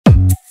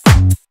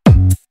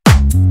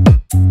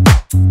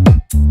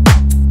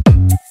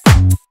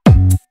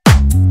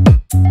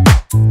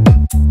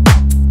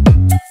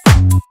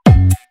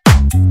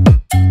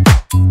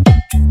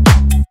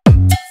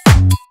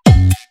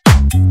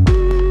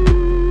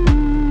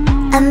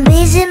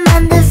busy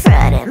Monday,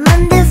 Friday,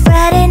 Monday,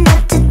 Friday,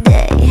 not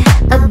today.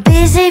 A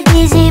busy,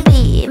 busy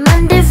bee,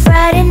 Monday,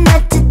 Friday,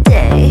 not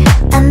today.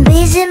 I'm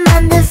busy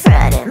Monday,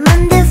 Friday,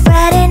 Monday,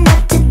 Friday,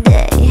 not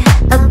today.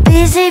 A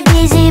busy,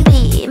 busy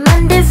bee,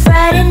 Monday,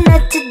 Friday,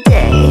 not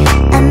today.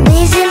 I'm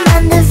busy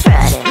Monday,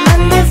 Friday,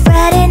 Monday,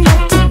 Friday,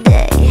 not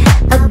today.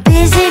 A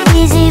busy,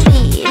 busy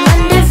bee,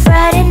 Monday,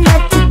 Friday,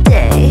 not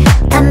today.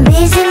 I'm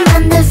busy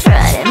Monday,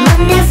 Friday,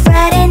 Monday,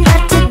 Friday,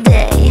 not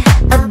today.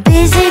 A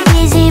busy,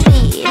 busy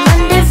bee,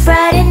 Monday,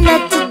 Friday,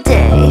 not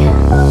today.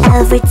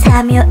 Every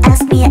time you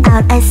ask me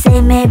out, I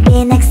say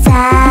maybe next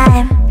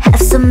time.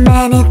 Have so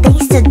many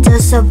things to do,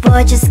 so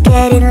boy, just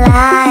get in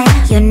line.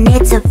 You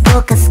need to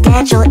book a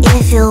schedule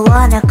if you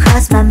wanna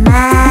cross my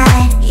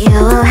mind. You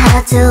will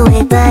have to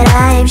wait, but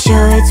I am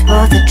sure it's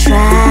worth a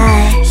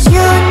try.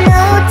 You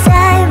know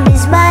time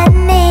is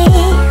money.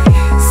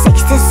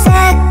 60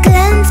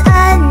 seconds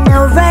on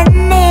no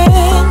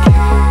running.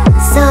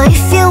 So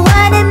if you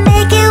wanna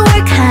make it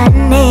work,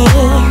 honey,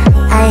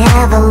 I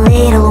have a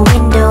little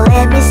window,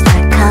 let me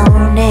start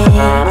counting.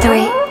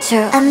 3,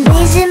 2, I'm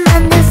busy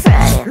Monday,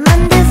 Friday,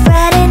 Monday,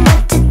 Friday,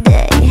 not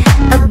today.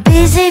 A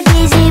busy,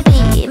 busy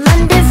bee,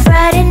 Monday,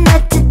 Friday,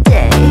 not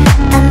today.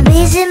 I'm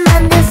busy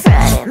Monday,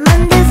 Friday,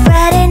 Monday,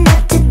 Friday,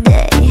 not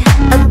today.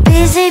 A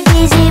busy,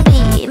 busy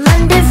bee,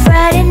 Monday,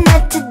 Friday,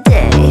 not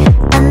today.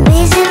 I'm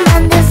busy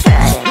Monday,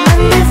 Friday,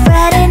 Monday,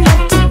 Friday,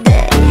 not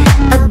today.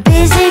 A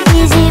busy,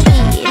 busy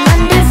bee,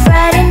 Monday,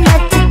 Friday,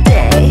 not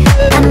today.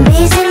 I'm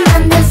busy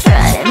Monday,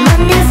 Friday,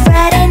 Monday,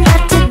 Friday,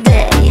 not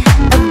today.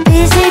 A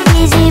busy,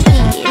 busy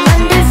bee,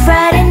 Monday,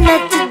 Friday,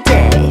 not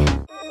today.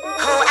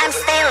 Who I'm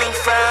stealing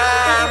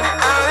from?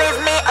 Oh, leave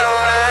me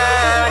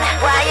alone.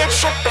 Why you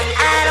tripping?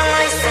 I don't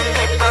listen,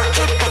 people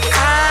keep it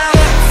calm.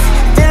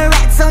 It's the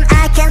red zone,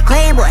 I can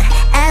claim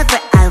whatever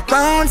I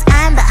want.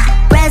 I'm the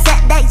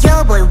present that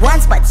your boy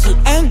wants, but he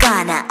ain't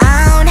gonna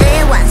own.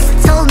 They once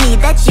told me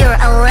that you're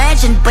a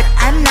legend, but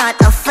I'm not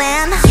a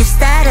fan. You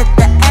started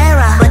the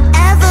era, but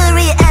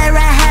every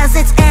era has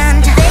its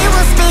end. They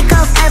will speak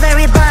of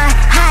every bar,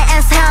 high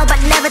as hell,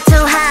 but never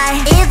too high.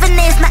 Even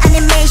if my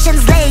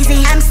animation's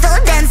lazy, I'm still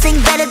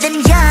dancing better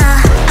than ya.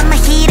 I'm a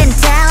hidden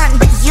talent,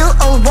 but you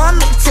all want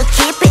me to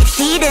keep it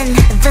hidden.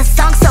 The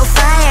song's so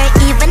fire,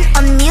 even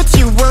on mute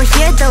you will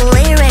hear the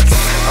lyrics.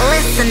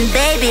 Listen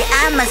baby,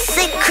 I'm a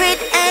secret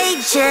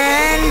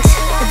agent.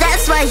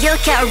 That's why you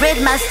can't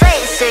read my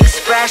face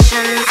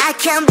expression. I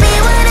can be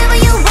whatever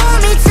you want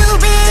me to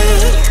be.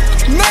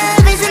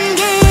 Nervous and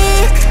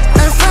geek,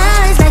 or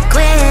flies like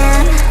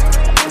queen.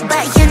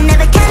 But you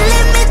never can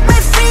limit my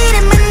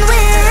freedom and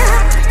will.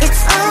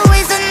 It's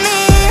always on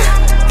me,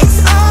 it's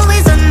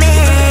always on me.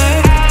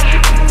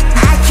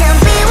 I can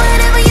be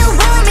whatever you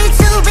want me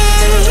to be.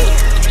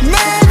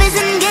 Nervous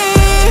and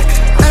geek,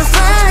 or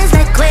flies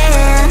like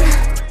queen.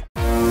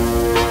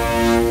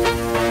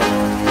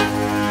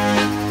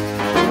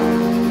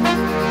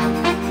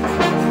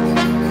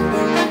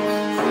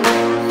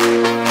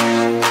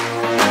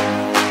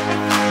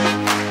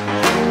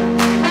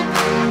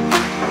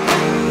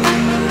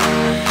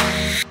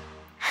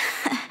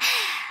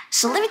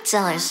 So let me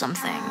tell you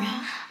something.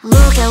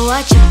 Look at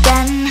what you've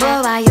done,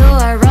 boy, while you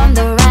were on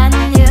the run.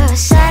 You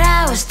said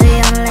I was the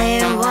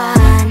only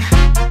one.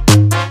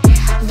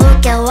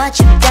 Look at what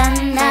you've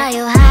done, now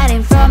you're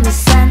hiding from the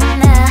sun.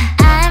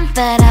 I'm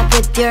fed up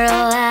with your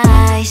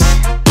lies.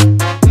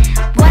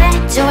 What I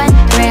do and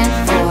 3 and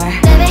 4,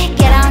 baby,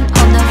 get on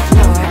the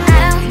floor. I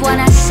don't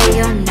wanna see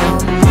you no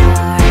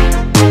more.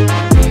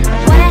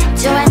 What I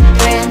do and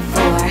 3 and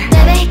 4,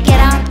 baby, get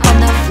on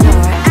the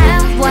floor. I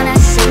don't wanna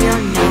see you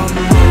no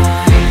more.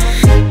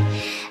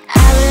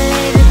 I will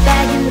leave it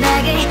begging,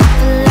 begging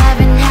for love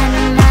and hand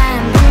in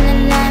mind.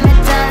 And I'm a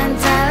darling,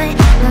 darling,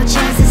 no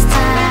chance this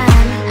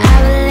time. I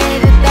will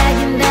leave it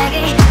begging,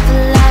 begging for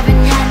love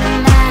and hand in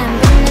mind.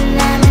 And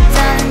I'm a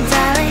darling,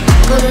 darling,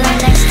 good luck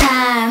next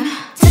time.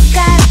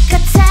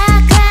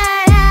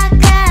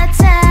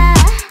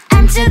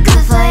 I'm too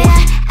good for ya,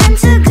 I'm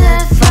too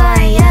good for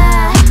ya.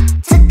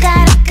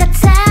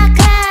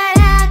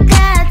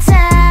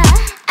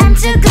 I'm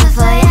too good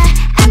for ya,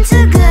 I'm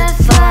too good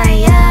for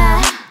ya.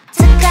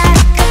 I'm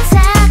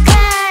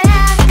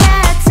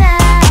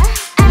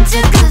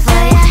too good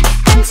for ya,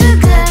 I'm too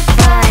good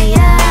for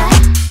ya.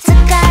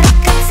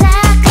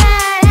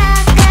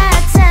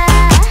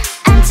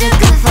 I'm too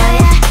good for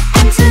ya,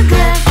 I'm too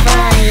good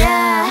for ya.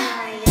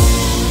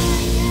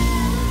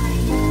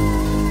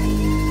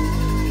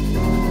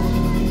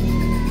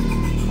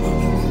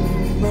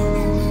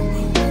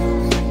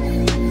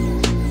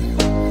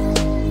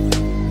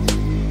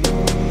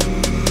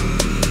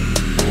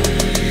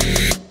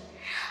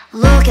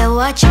 Look at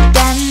what you've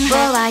done,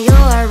 boy, while you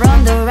were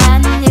on the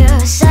run. You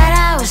said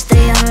I was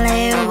the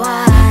only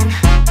one.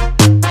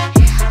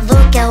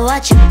 Look at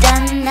what you've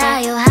done, now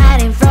you're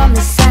hiding from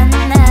the sun.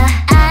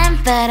 I'm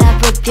fed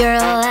up with your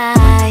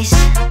lies.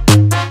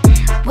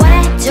 What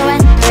I do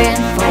and 3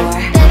 and 4,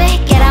 baby,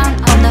 get on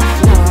the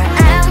floor.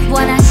 I don't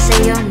wanna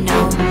see you no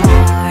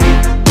more.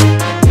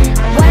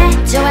 What I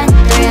do and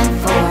 3 and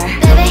 4,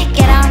 baby,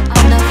 get on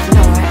the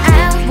floor. I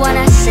don't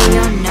wanna see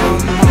you no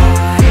more.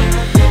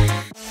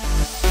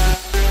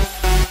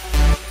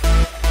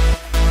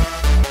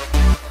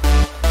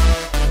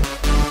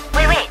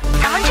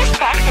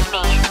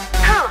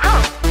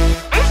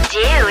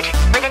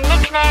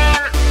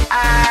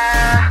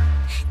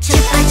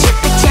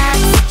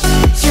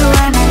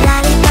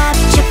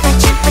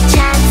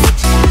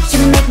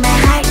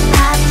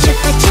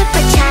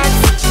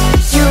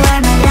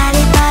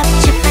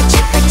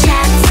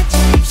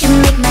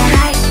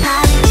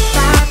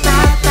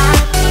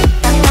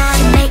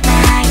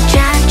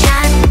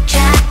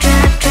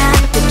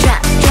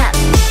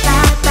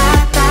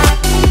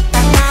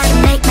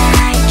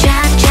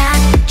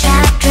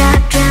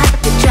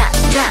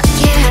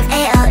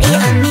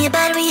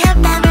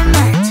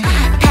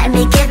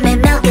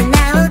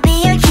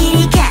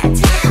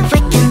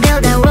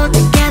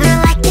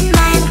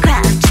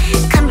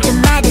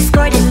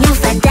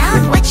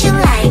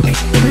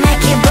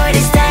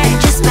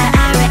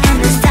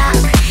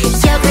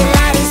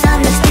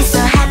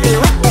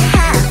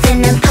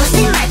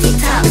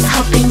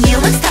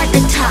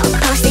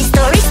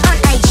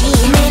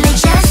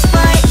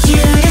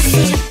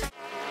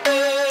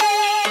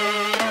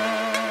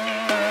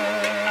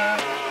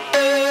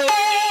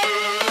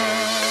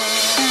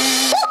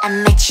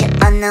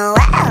 shit on a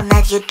while.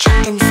 Now you're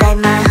trapped inside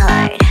my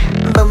heart.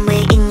 But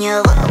we're in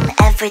your room,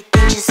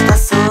 everything just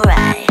feels so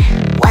right.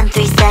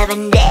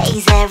 137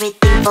 days,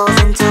 everything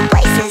falls into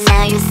places.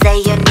 Now you say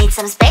you need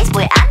some space,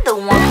 boy, I'm the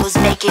one who's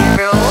making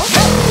rules.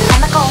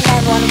 I'ma call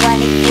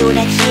 911 if you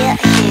not here.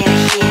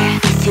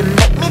 If you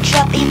make me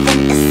drop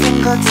even a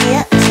single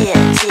tear.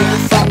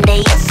 If one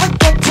day you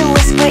forget to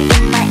whisper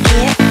in my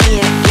ear,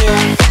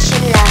 that you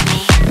love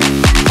me,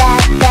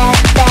 that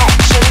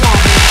you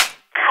love me.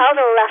 Call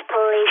the love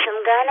police, I'm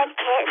gonna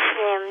kiss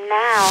him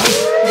now.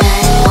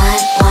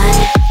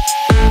 911,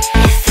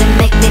 if you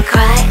make me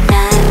cry.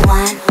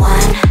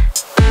 911,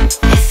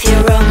 if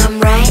you're wrong I'm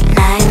right.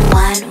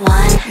 911,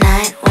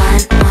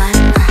 911,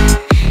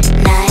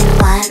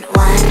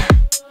 911.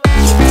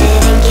 You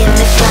didn't give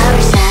me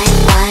flowers.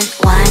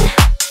 911,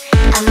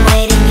 I'm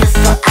waiting you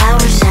for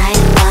hours.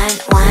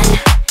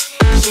 911,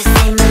 you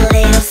seem a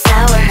little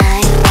sour.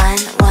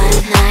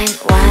 911,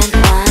 911,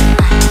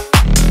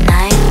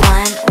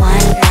 911,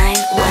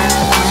 911.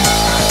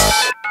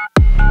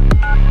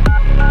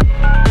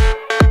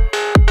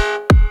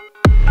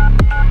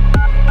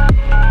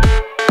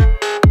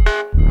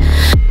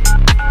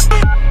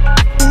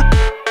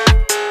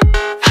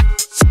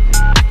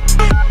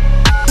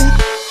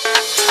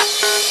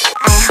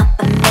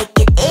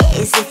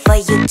 For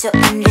you to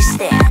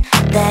understand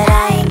that I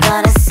ain't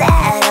gonna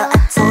settle. I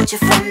told you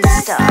from the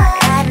start.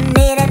 I don't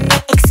need any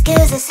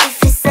excuses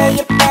if you say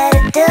you better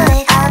do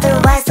it.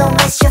 Otherwise don't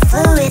waste your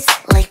fluids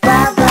like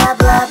blah blah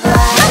blah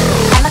blah.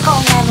 I'ma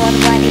call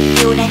 911 if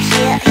you not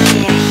here.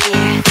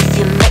 If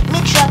you make me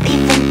drop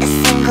even a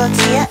single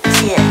tear.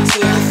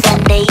 If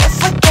one day you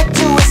forget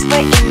to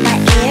whisper in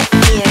my ear,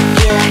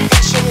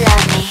 that you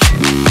love me,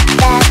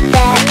 that you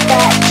love me.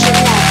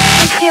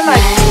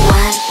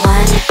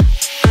 911,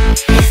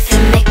 if you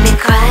make me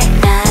cry.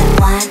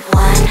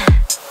 911,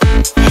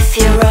 if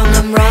you're wrong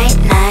I'm right.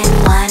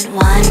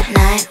 911,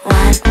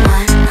 911,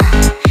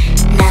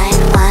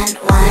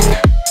 911.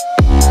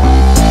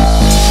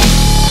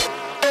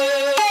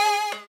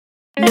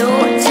 No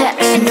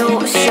text, no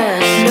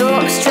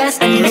stress,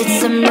 I need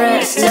some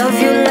rest. Love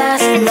you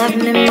less, love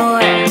me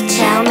more,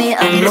 tell me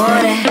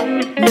amore.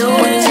 No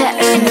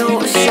text,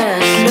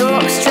 no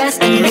stress,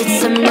 I need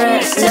some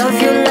rest.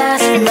 Love you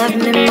less, love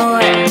me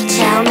more,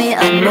 tell me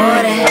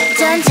amore.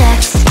 Don't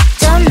text,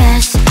 don't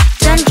mess,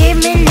 don't give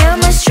me no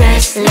more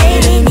stress.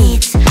 Lady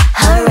needs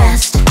her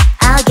rest,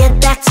 I'll get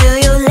back to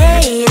you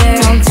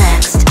later. Don't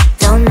text,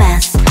 don't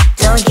mess,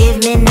 don't give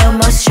me no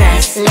more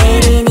stress.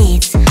 Lady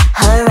needs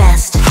her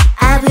rest,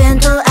 I've been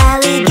to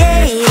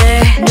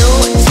alligator. No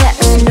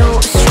text, no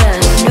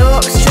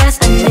stress,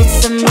 I need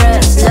some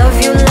rest.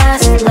 Love you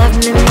less, love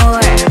me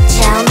more,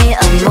 tell me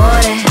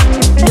amore.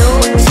 No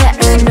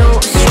text, no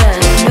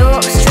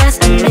stress,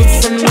 I need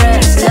some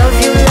rest. Love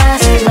you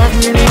less, love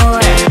me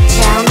more,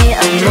 tell me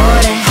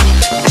amore.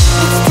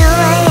 It's 2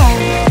 AM,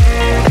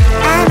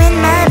 I'm in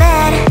my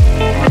bed.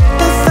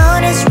 The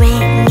phone is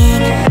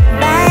ringing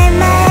by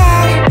my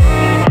head.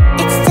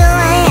 It's 2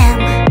 AM,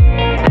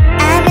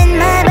 I'm in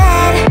my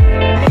bed.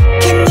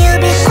 Can you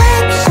be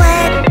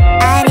quiet?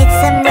 I need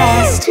some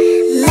rest.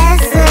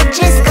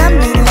 Messages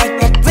coming like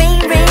that,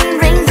 ring.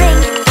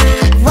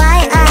 Why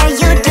are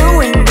you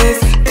doing this?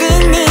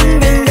 Ding.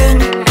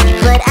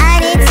 But I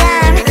need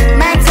time,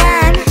 my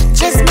time.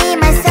 Just me,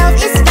 myself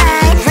is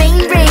fine. Ring.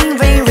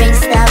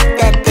 Stop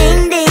that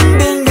ding.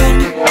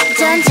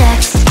 Don't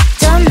text,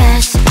 don't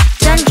mess,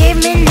 don't give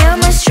me no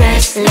more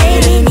stress.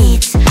 Lady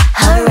needs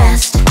her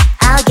rest,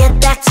 I'll get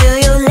back to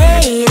you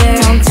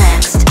later. Don't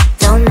text,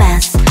 don't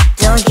mess,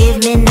 don't give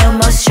me no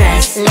more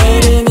stress.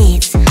 Lady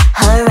needs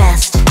her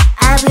rest,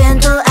 I've been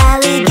to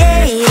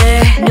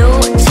alligator.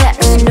 No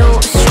text, no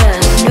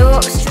stress.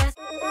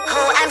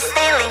 Who I'm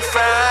stealing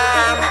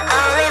from,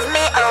 oh leave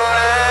me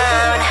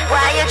alone.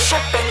 Why you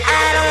tripping,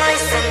 I don't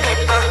listen,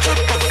 people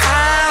keep it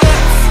calm.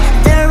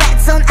 The red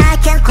zone, I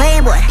can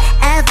claim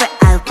whatever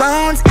I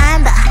want.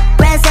 I'm the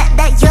present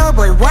that your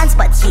boy wants,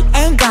 but he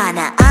ain't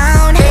gonna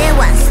own. They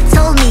once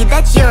told me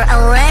that you're a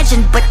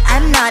legend, but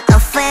I'm not a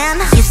fan.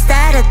 You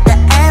started the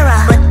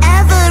era, but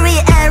every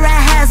era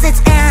has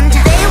its end.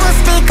 They will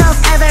speak of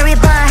every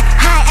bar,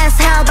 high as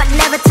hell but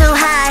never too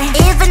high.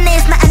 Even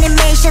if my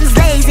animation's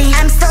lazy,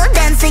 I'm still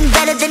dancing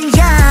better than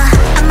ya.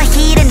 I'm a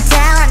hidden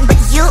talent, but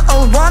you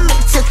all want me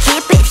to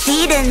keep it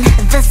hidden.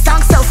 The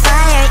song's so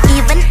fire,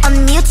 even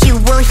on mute you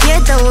will hear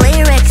the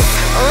lyrics.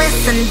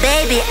 Listen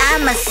baby,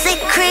 I'm a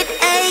secret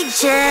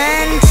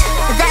agent.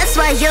 That's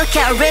why you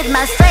can't read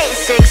my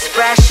face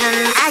expression.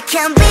 I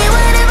can be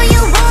whatever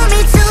you want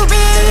me to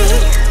be.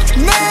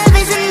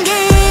 Nervous and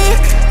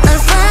geek, or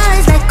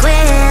flies like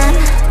Gwen.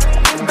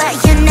 But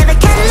you never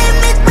can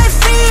limit my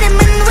freedom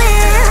and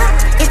will.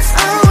 It's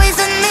always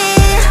on me,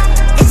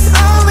 it's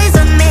always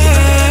on me.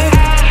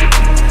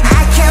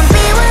 I can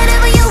be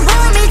whatever you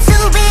want me to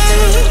be.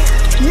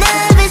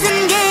 Nervous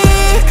and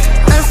geek,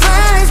 or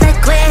flies like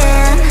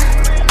Gwen.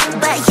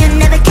 But you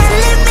never can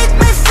limit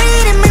my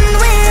freedom and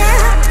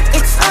will.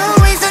 It's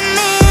always on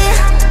me,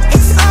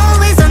 it's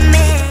always on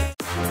me.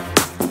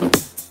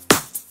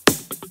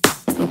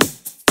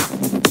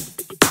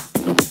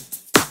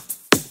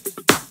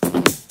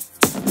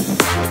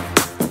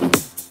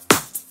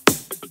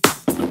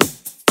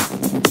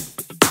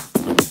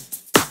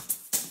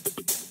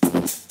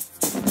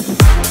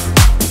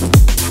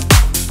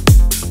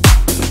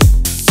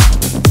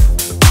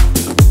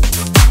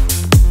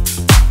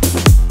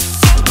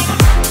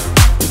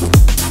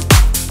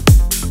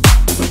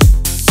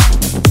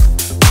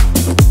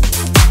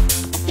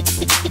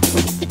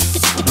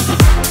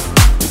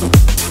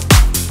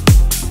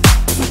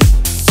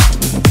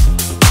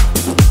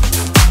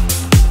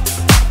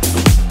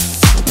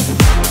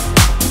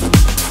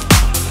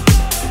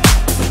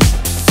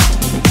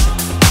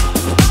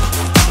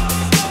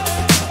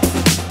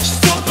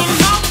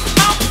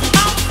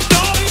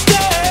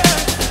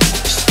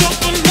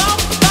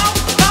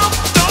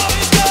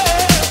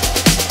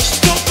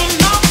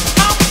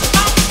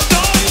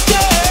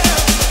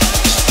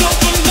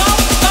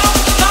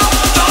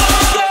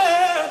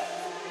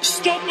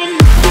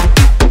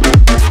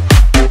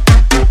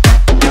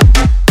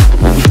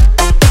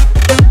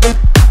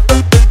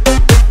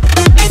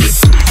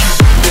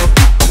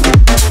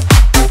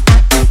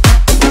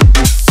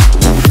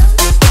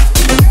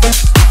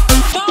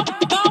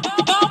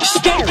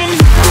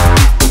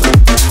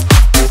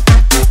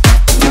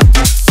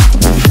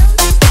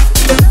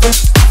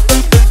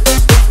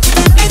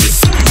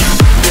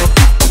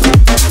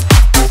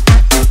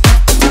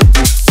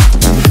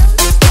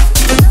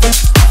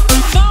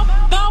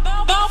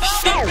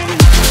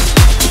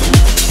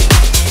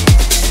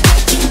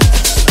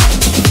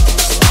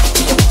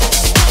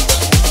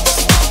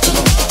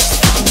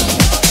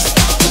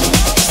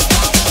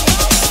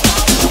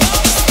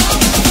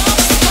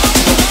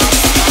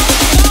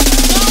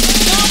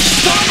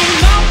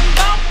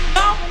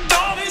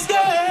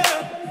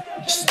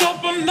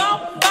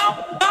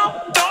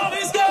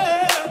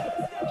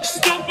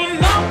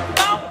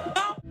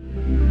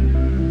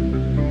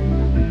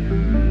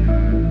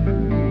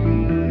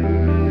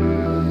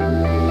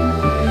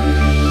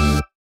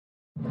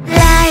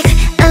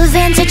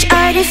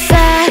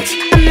 artifact.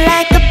 I'm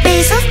like a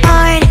piece of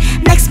art.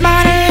 Next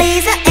Mona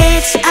Lisa,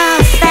 it's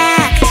a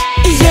fact.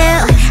 You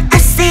are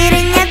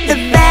sitting at the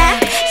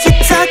back. You're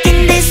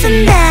talking this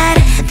and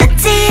that. The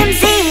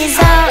TMZ is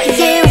all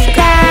you've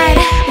got.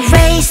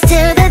 Race to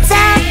the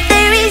top.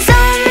 There is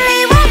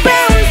only one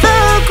round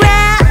for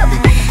grab.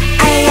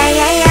 Ay, ay,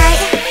 ay, ay.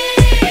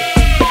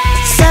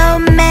 So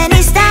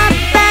many stop,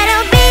 but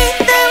I'll be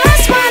the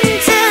last one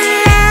to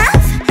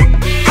laugh.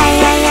 Ay,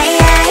 ay, ay,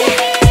 ay.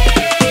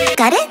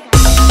 Got it?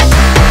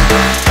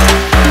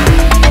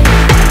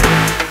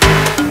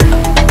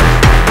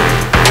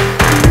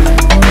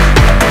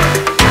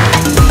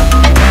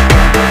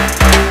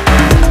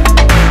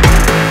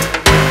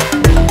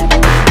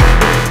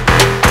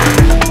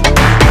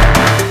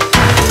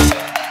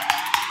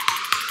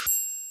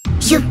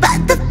 You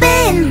bought the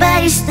pen,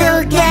 but you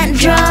still can't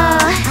draw.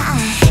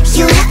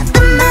 You have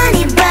the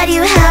money, but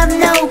you have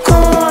no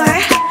core.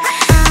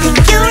 Think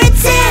you're a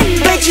 10,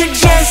 but you're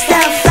just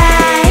a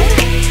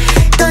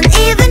 5. Don't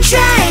even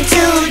try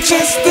to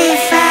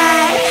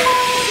justify.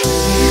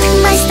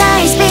 My star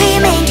is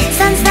beaming,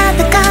 sun's not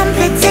the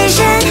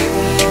competition.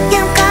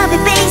 You copy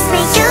paste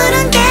me, you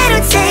don't get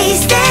to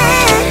taste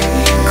it.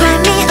 Cry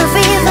me a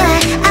river,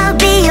 I'll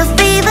be your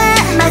fever.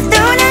 My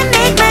throne, I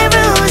make my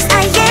rules,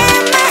 I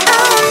am my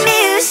own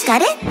muse.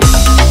 Got it?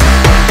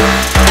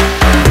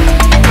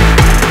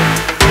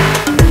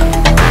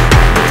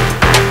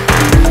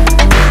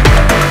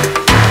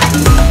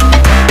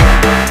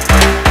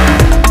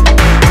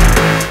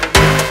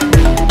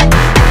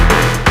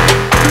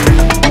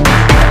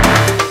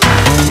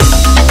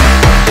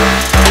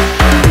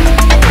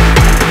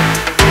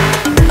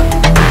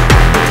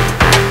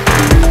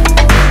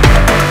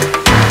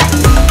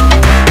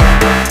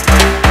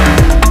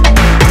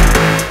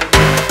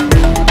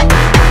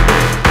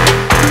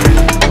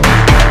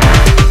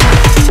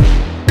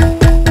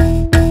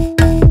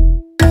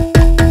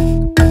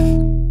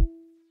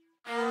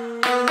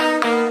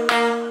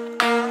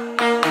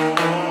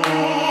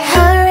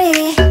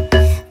 Hurry,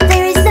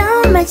 there is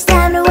so much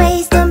time to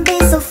waste, don't be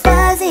so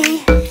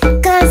fuzzy.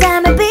 Cause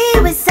I'ma be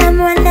with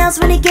someone else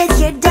when you get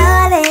here,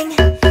 darling.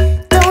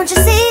 Don't you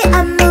see,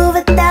 I move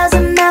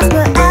 1,000 miles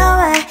per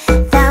hour,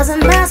 1,000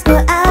 miles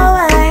per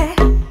hour.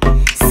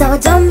 So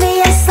don't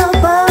be a slow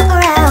boat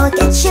or I'll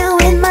get you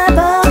in my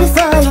boat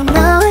before you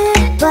know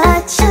it.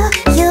 But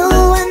you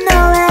won't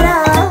know at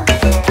all.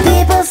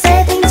 People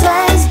say think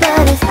twice,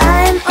 but if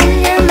I'm on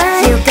your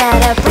mind, you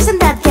gotta person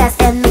that gas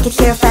and make it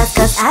here fast.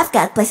 Cause I've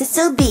got places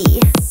to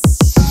be.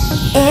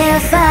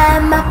 If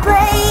I'm a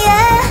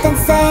player, then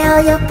say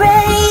all your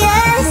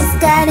prayers. This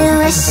guy knew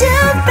I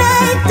shoot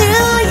right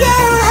through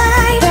your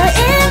heart. The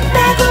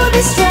impact will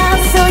be strong,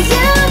 so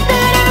you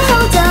better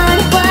hold on.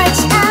 Watch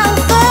out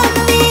for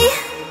me.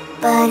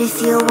 But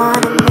if you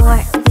want it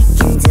more, we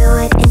can do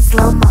it in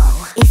slow-mo.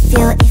 If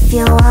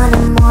you want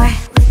it more,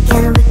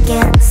 we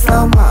can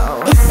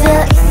slow-mo. If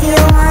you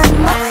want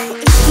more,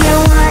 if you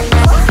want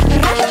more, we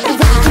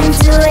can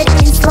do it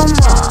in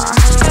slow-mo,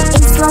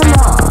 in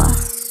slow-mo.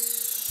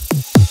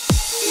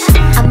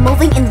 I'm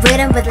moving in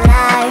rhythm with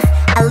life.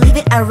 I leave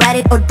it, I ride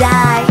it or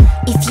die.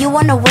 If you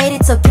wanna wait,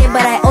 it's okay,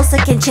 but I also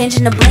can change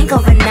in a blink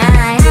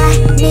overnight. I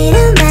need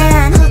a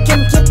man who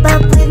can keep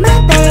up with my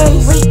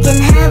pace. We can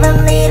have a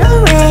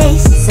little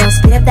race, so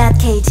speed up that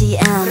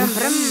KTM.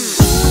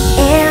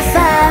 If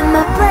I'm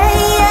a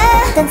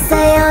player, then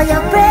say all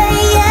your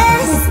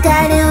prayers. This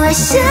guy knew I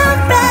shoot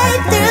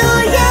right through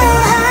your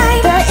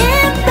heart. The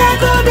impact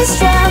will be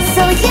strong,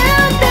 so you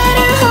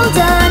better hold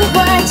on.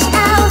 Watch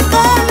out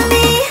for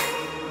me.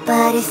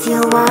 But if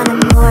you want it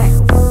more,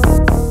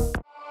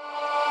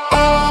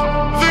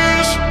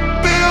 These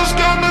bills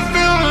got me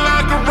feeling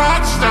like a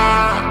rock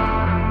star.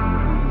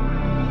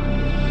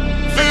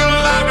 Feel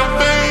like I'm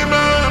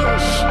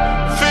famous.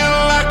 Feel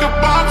like a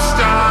pop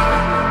star.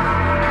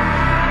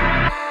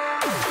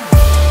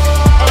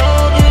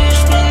 All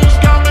these bills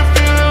got me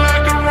feeling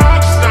like a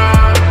rock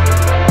star.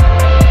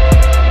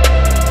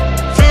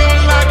 Feel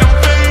like I'm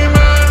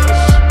famous.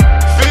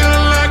 Feel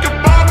like a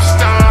pop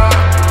star.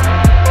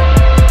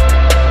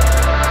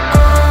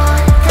 oh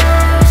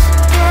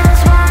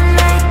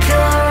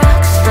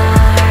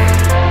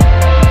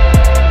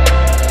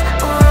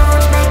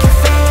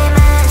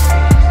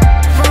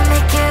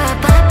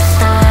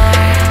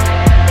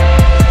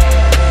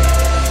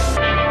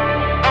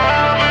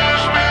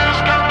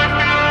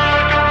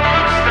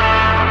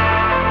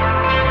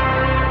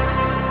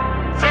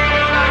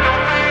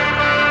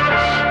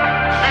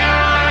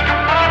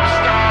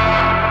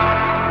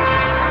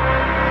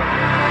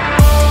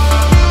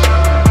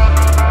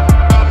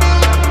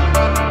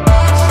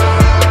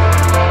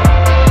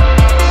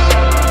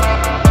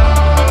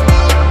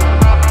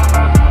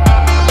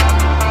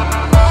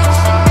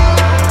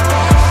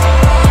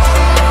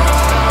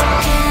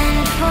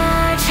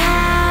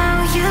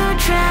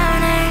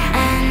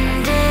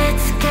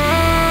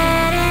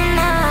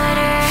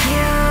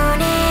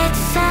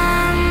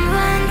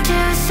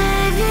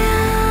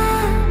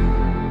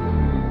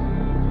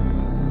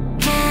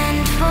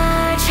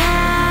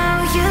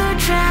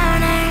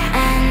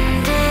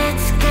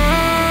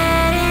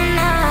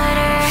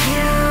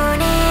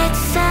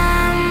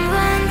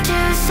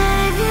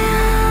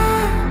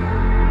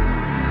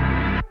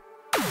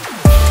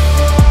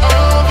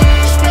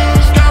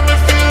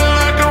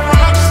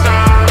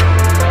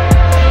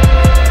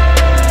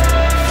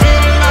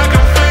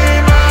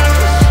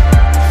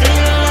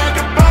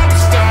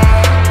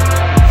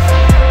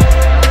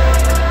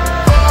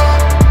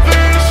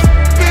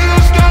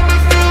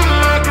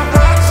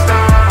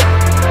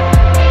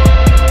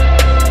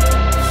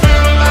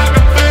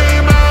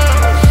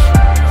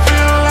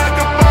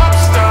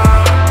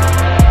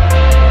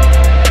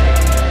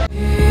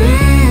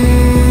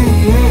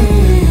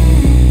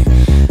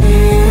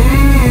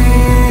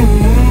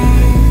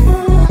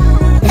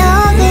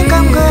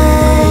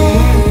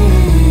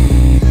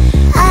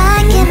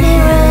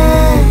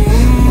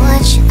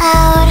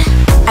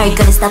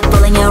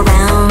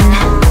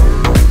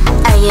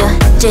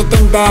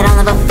that I'll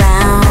never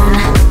frown?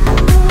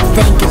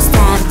 Think it's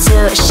time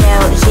to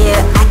show you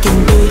I can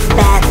be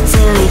bad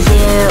to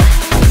you.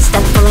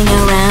 Stop fooling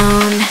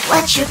around.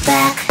 Watch your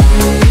back.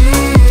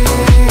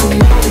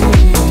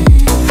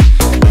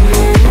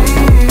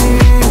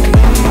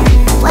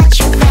 Watch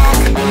your back.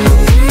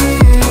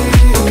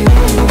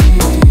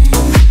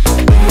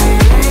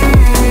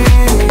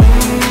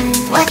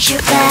 Watch your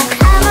back.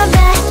 I'm a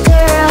bad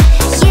girl,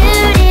 you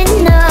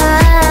didn't know.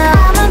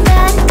 I'm a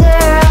bad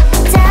girl,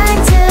 time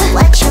to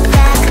watch your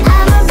back.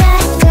 I'm a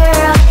bad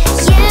girl,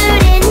 you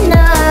didn't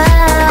know.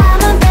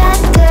 I'm a bad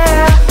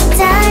girl,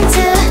 time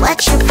to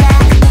watch your back.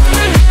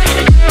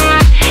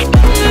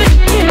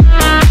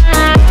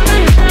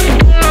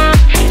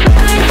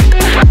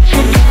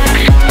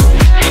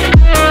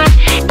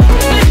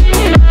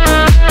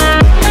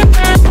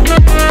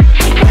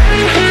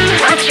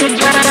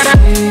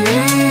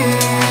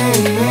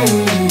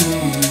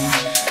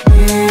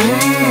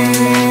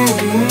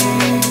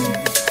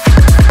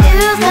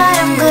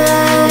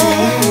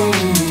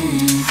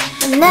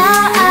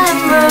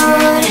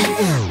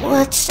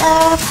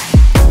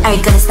 Are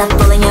you gonna stop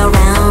fooling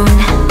around?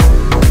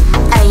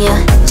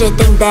 Do you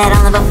think that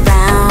I'll never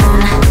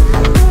frown?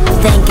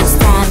 Think it's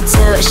time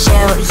to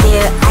show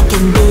you I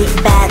can be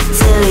bad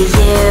to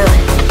you.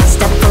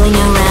 Stop fooling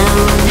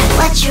around.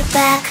 Watch your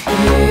back.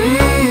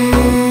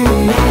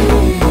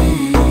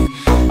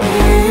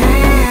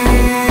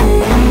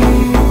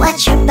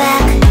 Watch your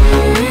back.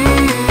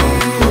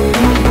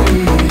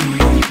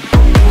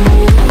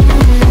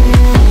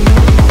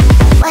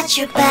 Watch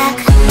your back.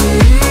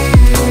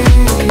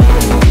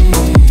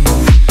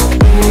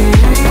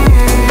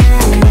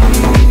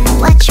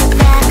 Watch your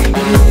back.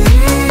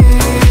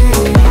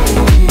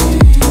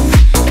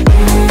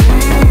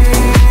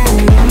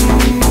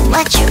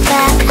 Watch your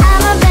back.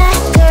 I'm a bad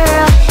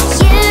girl,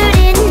 you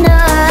didn't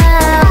know.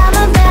 I'm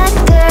a bad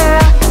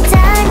girl,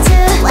 time to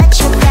watch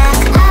your back.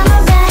 I'm a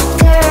bad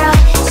girl,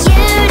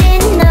 you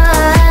didn't know.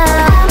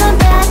 I'm a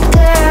bad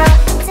girl.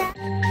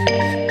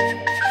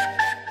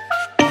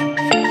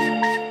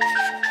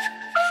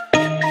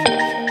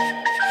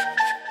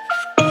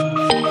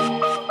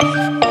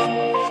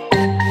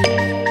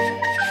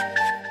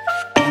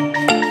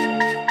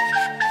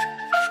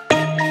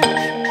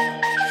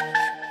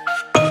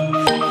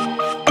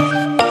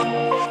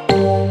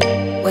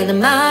 When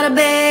I'm out of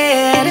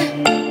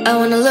bed, I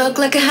wanna look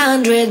like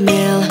 100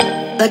 mil,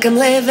 like I'm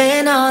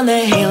living on the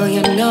hill.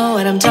 You know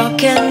what I'm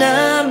talking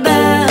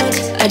about.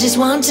 I just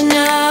want to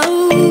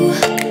know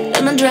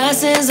that my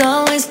dress is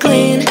always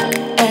clean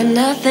and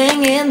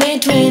nothing in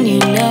between. You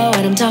know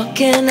what I'm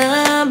talking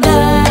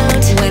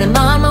about. When I'm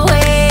on my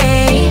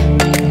way,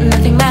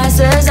 nothing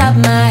messes up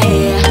my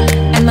hair,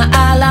 and my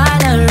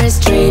eyeliner is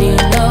straight. You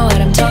know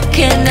what I'm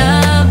talking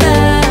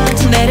about.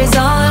 That is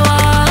all I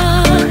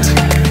want.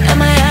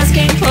 Am I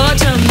asking for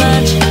too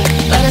much?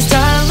 But I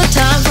start all the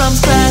time from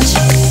scratch.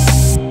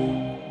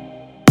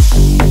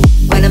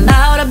 When I'm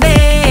out of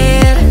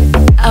bed,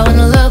 I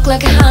wanna look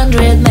like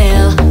 100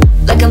 mil,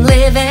 like I'm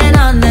living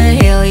on the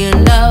hill. You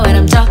know what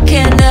I'm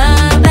talking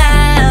about.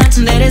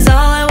 That is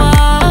all I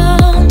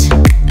want.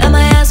 Am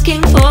I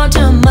asking for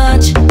too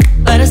much?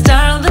 But I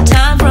start all the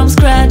time from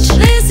scratch.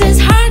 This is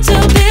hard to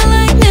be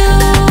like new,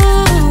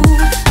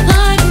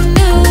 like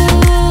new.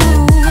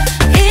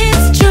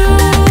 It's true,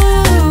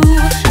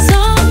 so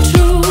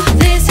true.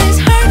 This is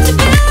hard to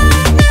be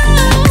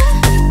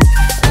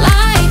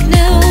like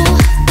new.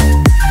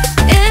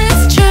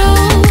 It's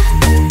true,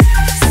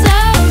 so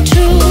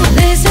true.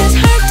 This is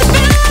hard to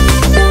be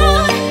like new.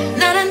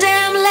 Not a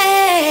damn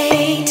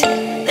late.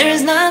 There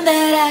is none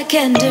that I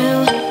can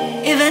do,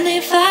 even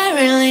if I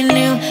really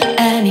knew.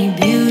 Any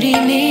beauty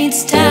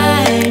needs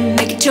time.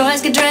 Make a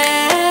choice, get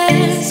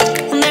dressed.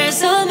 And there are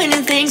so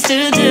many things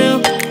to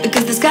do,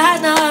 because the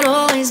sky's not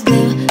always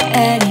blue.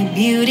 Any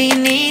beauty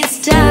needs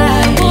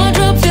time.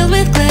 Wardrobe filled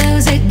with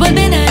clothes, it would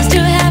be nice to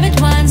have it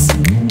once.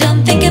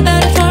 Don't think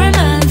about it for a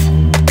month.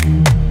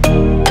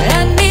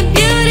 Any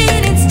beauty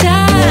needs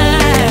time.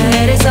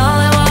 That is all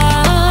I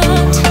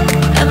want.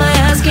 Am I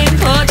asking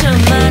for too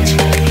much?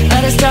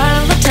 But I start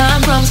all the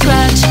time from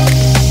scratch.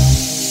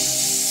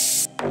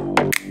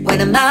 When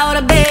I'm out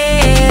of bed,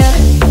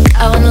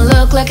 I wanna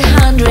look like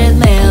 100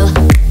 mil,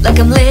 like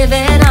I'm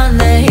living on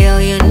the hill.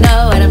 You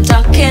know what I'm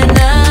talking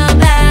about.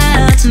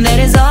 That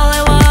is all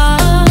I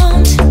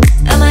want.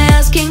 Am I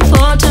asking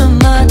for too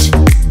much?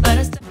 But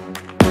I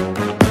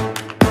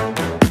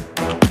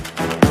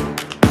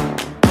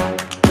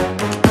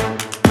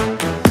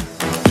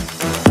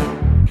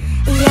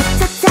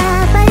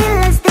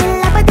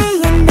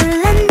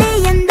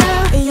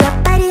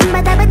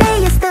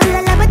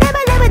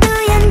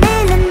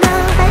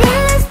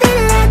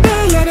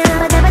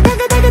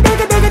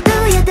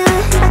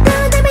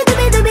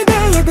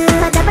Baby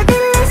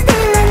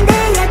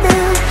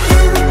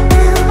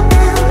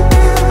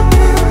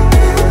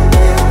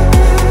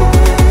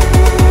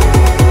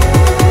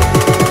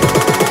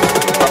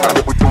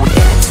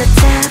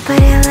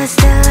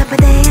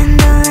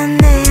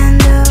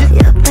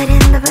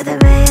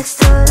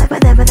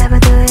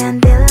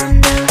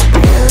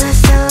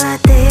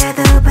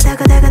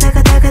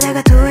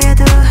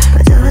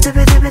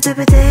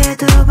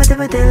모두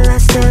바들바들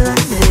낯설었네도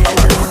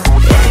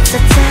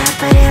야차차